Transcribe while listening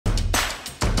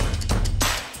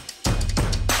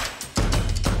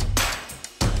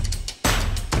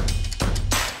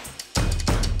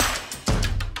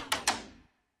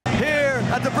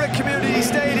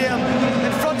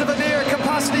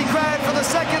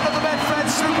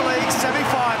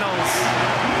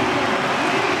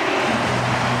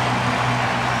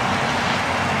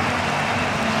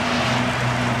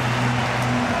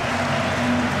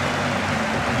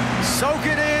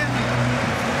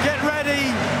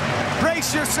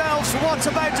Brace yourselves for what's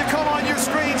about to come on your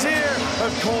screens here.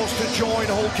 Of course, to join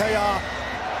Hull KR.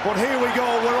 But here we go,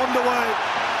 we're underway.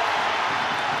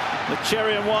 The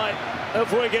cherry and white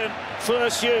of Wigan,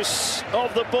 first use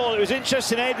of the ball. It was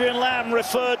interesting, Adrian Lamb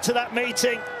referred to that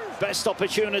meeting. Best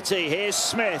opportunity, here's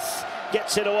Smith.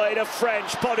 Gets it away to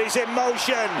French, bodies in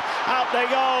motion. Out they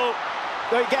go.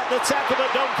 They get the tackle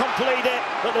but don't complete it.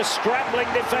 But the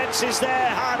scrambling defence is there.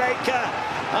 Hardacre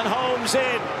and Holmes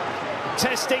in.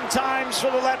 Testing times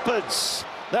for the Leopards.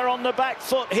 They're on the back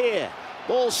foot here.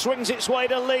 Ball swings its way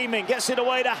to Leeming, gets it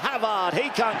away to Havard. He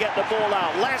can't get the ball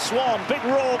out. Last one, big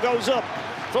roar goes up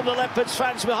from the Leopards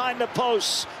fans behind the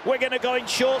posts. Wigan are going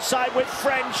short side with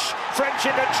French. French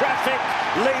into traffic.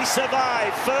 Leigh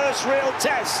survived. First real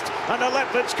test. And the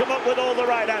Leopards come up with all the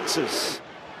right answers.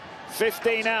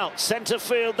 15 out, centre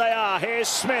field they are. Here's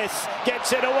Smith,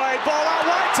 gets it away, ball out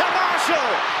wide to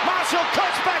Marshall. Marshall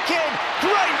cuts back in,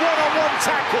 great one-on-one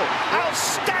tackle.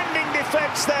 Outstanding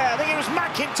defence there. I think it was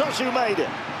McIntosh who made it.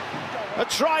 A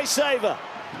try-saver.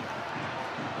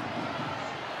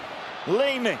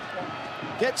 Leeming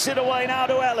gets it away now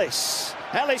to Ellis.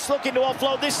 Ellis looking to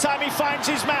offload, this time he finds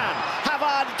his man.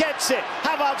 Havard gets it,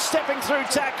 Havard stepping through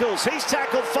tackles. He's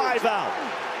tackled 5 out.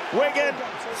 Wigan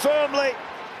firmly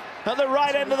at the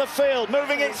right end of the field,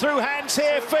 moving it through hands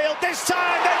here, field, this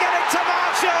time they get it to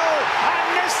Marshall,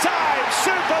 and this time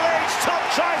Super League's top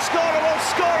try scorer will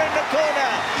score in the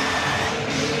corner.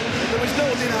 There was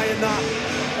no denying that.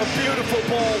 A beautiful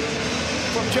ball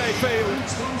from Jay Field.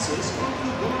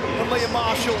 And Liam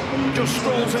Marshall just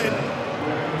strolls in.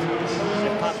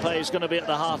 Pape is going to be at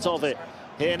the heart of it.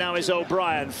 Here now is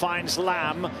O'Brien, finds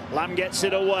Lamb. Lamb gets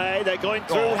it away, they're going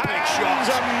through hands,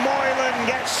 and Moylan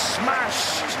gets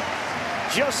smashed.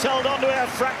 Just held onto it a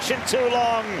fraction too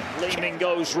long. Leeming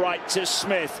goes right to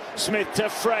Smith. Smith to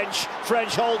French.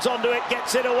 French holds onto it,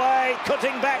 gets it away.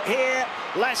 Cutting back here.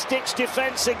 Last-ditch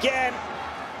defence again.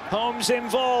 Holmes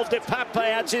involved. Pape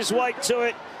adds his weight to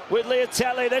it with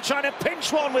Leotelli. They're trying to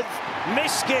pinch one with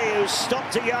Miski, who's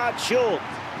stopped a yard short.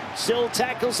 Still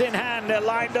tackles in hand. They're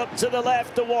lined up to the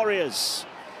left, the Warriors.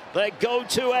 They go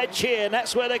to edge here, and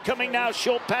that's where they're coming now.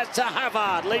 Short pass to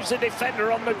Havard, leaves the defender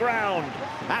on the ground.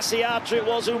 Asiatra it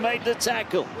was who made the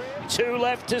tackle. 2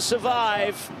 left to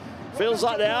survive. Feels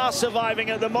like they are surviving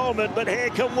at the moment, but here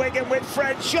come Wigan with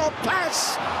Fred. Short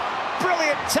pass.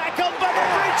 Brilliant tackle, but it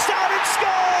reached out and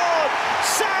scored!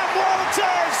 Sam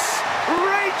Walters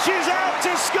reaches out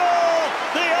to score.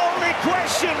 The only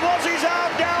question was his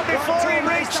arm down before he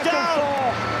reached out.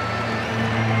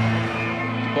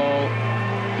 Ball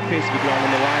appears to be going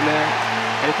on the line there.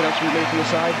 Anything else from me from the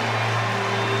side?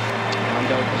 And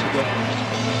possibly.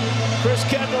 Chris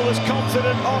Kendall was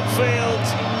confident on field.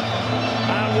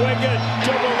 And Wigan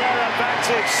double their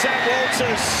advantage. Sam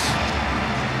Walters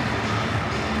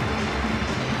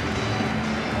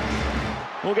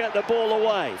will get the ball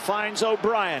away. Finds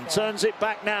O'Brien, turns it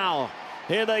back now.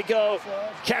 Here they go,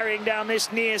 carrying down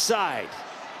this near side.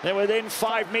 They're within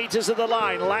 5 metres of the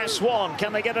line. Last one.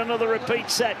 Can they get another repeat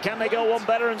set? Can they go one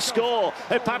better and score?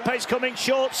 Pape's coming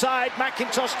short side.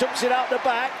 McIntosh tucks it out the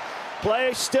back.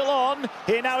 Play still on.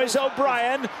 Here now is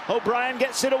O'Brien. O'Brien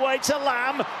gets it away to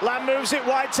Lamb. Lamb moves it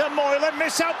wide to Moylan.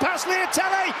 Miss out past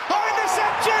Leotelli. Oh,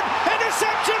 interception!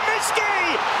 Interception,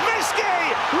 Miski! Miski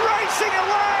racing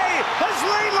away as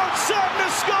Leigh looks certain to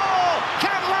score.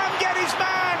 Can Lamb get his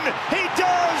man? He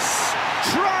does!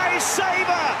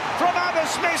 Try-saver from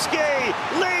Abbas Miski.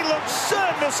 Leigh looks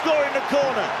certain to score in the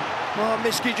corner. Oh,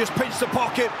 Miski just pinched the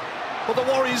pocket. But the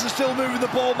Warriors are still moving the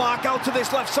ball mark out to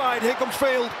this left side. Here comes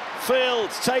Field. Field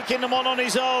taking them on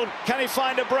his own. Can he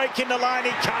find a break in the line?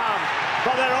 He can,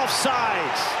 but they're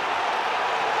offside.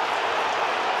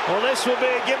 Well, this will be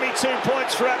a give me 2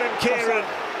 points for Adam Kieran.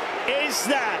 Is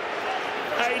that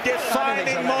a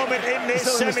defining moment in this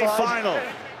semi-final?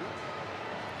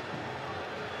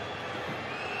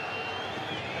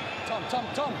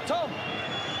 Tom.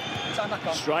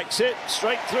 Strikes it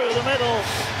straight through the middle.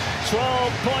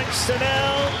 12 points to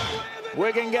 0.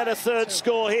 Wigan get a third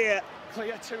score here.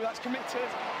 Clear 2, that's committed.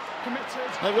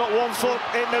 They've got 1 foot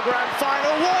in the grand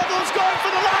final. Wardle's going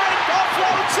for the line,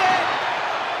 offloads it.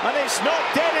 And it's not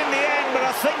dead in the end, but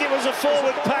I think it was a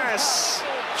forward pass.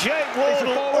 Jake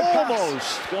Wardle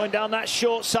almost going down that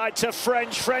short side to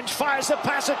French. French fires the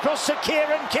pass across to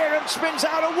Kieran. Kieran spins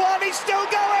out of 1. He's still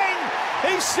going.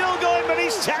 He's still going, but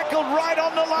he's tackled right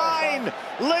on the line.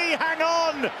 Leigh hang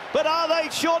on, but are they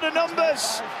short of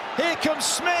numbers? Here comes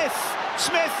Smith.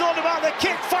 Smith thought about the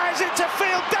kick, fires it to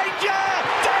field. Danger!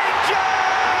 Danger!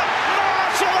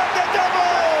 Marshall at the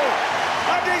double!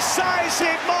 A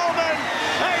decisive moment.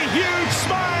 A huge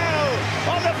smile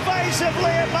on the face of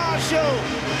Leigh Marshall.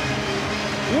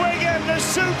 the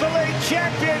Super League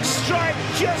champions strike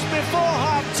just before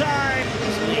half-time.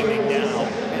 Leaning now,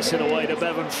 gets it away to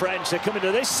Bevan French. They're coming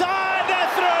to this side, they're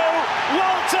through.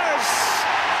 Walters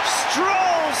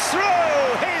strolls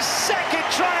through his second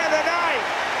try of the night.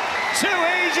 Too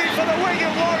easy for the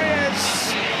Wigan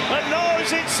Warriors. And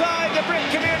those inside the Brick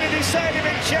Community Stadium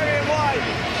in Cherry and White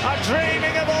are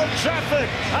dreaming of Old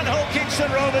Trafford and Hull Kingston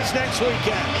Rovers next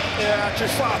weekend. Yeah,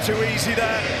 just far too easy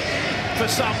there for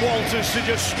Sam Walters to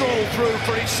just stroll through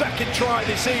for his second try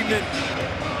this evening.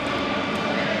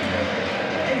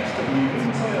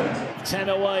 10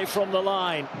 away from the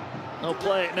line. They'll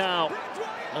play it now.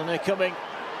 And they're coming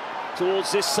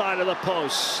towards this side of the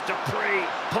post. Dupree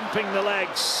pumping the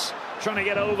legs, trying to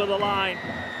get over the line.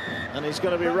 And he's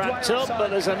going to be wrapped up, but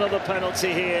there's another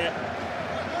penalty here.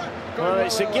 Well,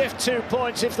 it's a gift, 2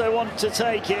 points if they want to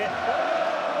take it.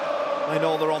 They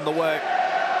know they're on the way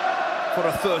for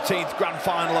a 13th grand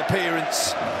final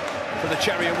appearance for the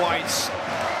Cherry and Whites.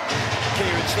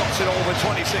 Kieran slots it over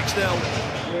 26-0.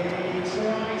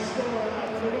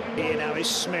 Here now is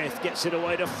Smith, gets it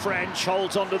away to French,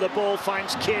 holds onto the ball,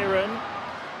 finds Kieran.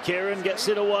 Kieran gets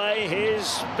it away,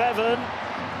 here's Bevan,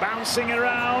 bouncing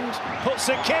around, puts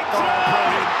a kick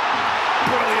through.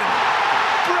 Brilliant,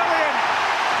 brilliant.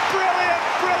 Brilliant, brilliant,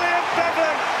 brilliant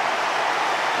Bevan.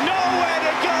 Nowhere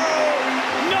to go,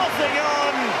 nothing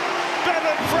on.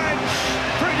 Bevan French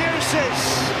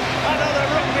produces another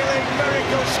Rugby League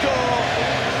miracle score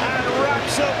and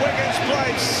wraps up Wigan's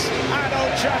place at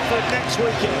Old Trafford next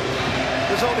weekend.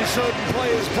 There's only certain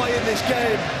players playing this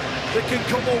game that can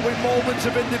come up with moments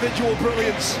of individual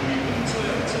brilliance.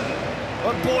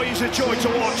 And boy, he's a joy to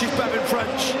watch, is Bevan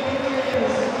French.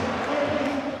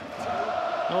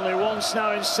 Only once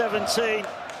now in 17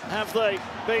 have they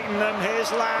beaten them.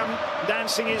 Here's Lamb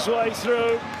dancing his way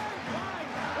through.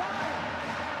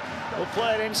 We'll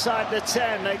play it inside the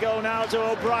 10. They go now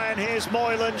to O'Brien. Here's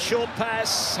Moylan, short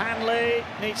pass. Hanley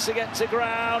needs to get to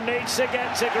ground, needs to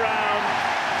get to ground.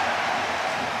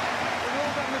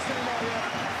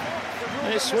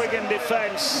 This Wigan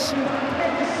defence.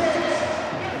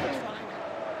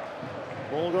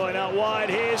 Ball going out wide.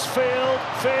 Here's Field.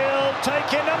 Field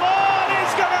taking them on.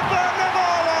 He's going to burn them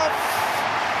all off.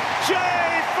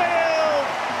 Jay Field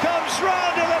comes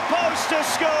round to the post to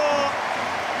score.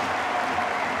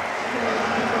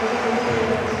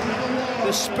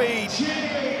 The speed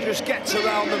just gets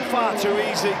around them far too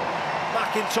easy.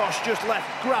 McIntosh just left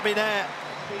grabbing air.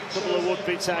 A couple of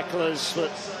would-be tacklers,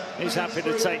 but he's happy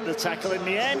to take the tackle in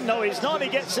the end. No, he's not. He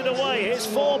gets it away. Here's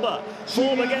Forber.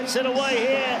 Forber gets it away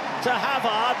here to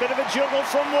Havard. Bit of a juggle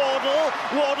from Wardle.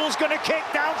 Wardle's going to kick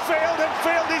downfield, and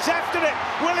Field is after it.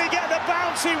 Will he get the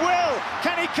bounce? He will.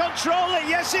 Can he control it?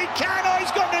 Yes, he can. Oh,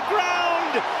 he's gone to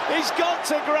ground. He's got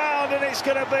to ground, and it's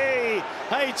going to be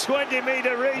a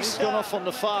 20-metre restart. He's gone off on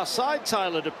the far side,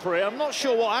 Tyler Dupree. I'm not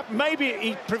sure what happened. Maybe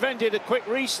he prevented a quick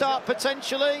restart,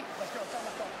 potentially.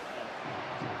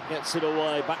 Gets it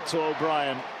away, back to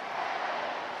O'Brien.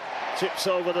 Tips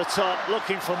over the top,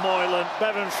 looking for Moylan.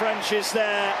 Bevan French is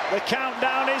there. The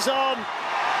countdown is on.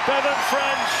 Bevan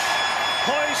French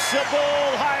hoists the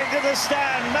ball high to the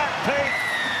stand. Matt Peake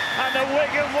and the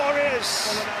Wigan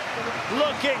Warriors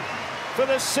looking for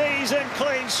the season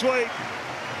clean sweep.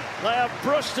 They have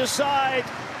brushed aside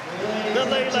the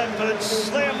Leigh Leopards.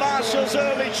 Liam Marshall's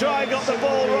early try got the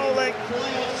ball rolling.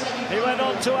 He went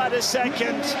on to add a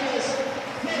second.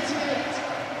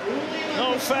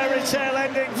 No fairy tale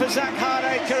ending for Zach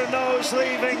Hardacre and those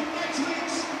leaving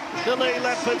the Leigh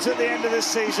Leopards at the end of the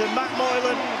season. Matt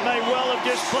Moylan may well have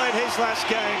just played his last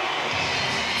game.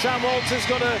 Sam Walters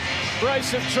got a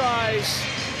brace of tries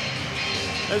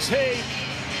as he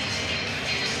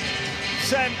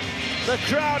sent the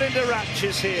crowd into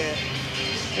raptures here.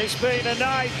 It's been a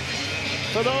night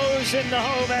for those in the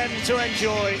home end to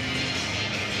enjoy.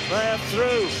 They are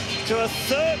through to a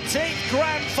 13th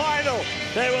grand final.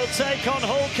 They will take on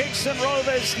Hull Kingston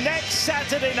Rovers next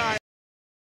Saturday night.